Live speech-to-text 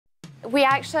We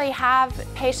actually have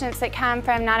patients that come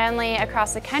from not only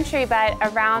across the country but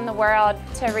around the world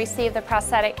to receive the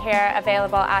prosthetic care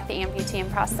available at the Amputee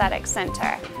and Prosthetic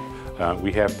Center.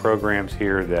 We have programs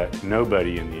here that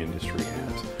nobody in the industry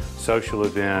has. Social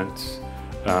events,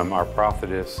 our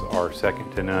prothetists are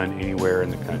second to none anywhere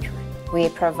in the country. We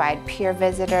provide peer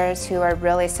visitors who are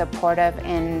really supportive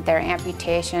in their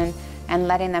amputation and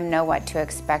letting them know what to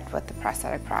expect with the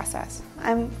prosthetic process.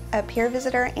 I'm a peer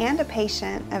visitor and a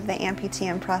patient of the Amputee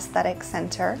and Prosthetic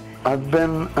Center. I've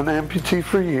been an amputee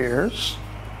for years.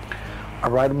 I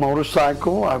ride a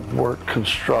motorcycle, I've worked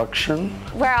construction.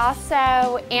 We're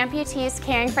also amputees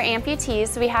caring for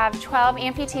amputees. We have 12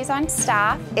 amputees on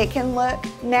staff. It can look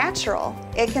natural.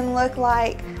 It can look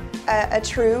like a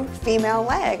true female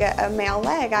leg, a male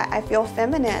leg. I feel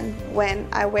feminine when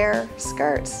I wear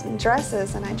skirts and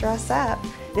dresses and I dress up.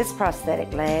 This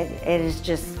prosthetic leg,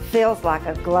 just feels like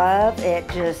a glove. It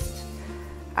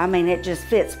just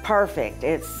fits perfect.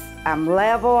 I'm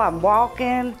level, I'm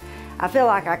walking. I feel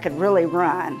like I could really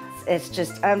run. It's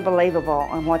just unbelievable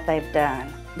in what they've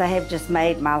done. They have just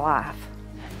made my life.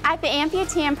 At the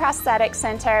Amputee and Prosthetic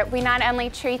Center, we not only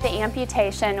treat the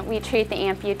amputation, we treat the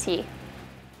amputee.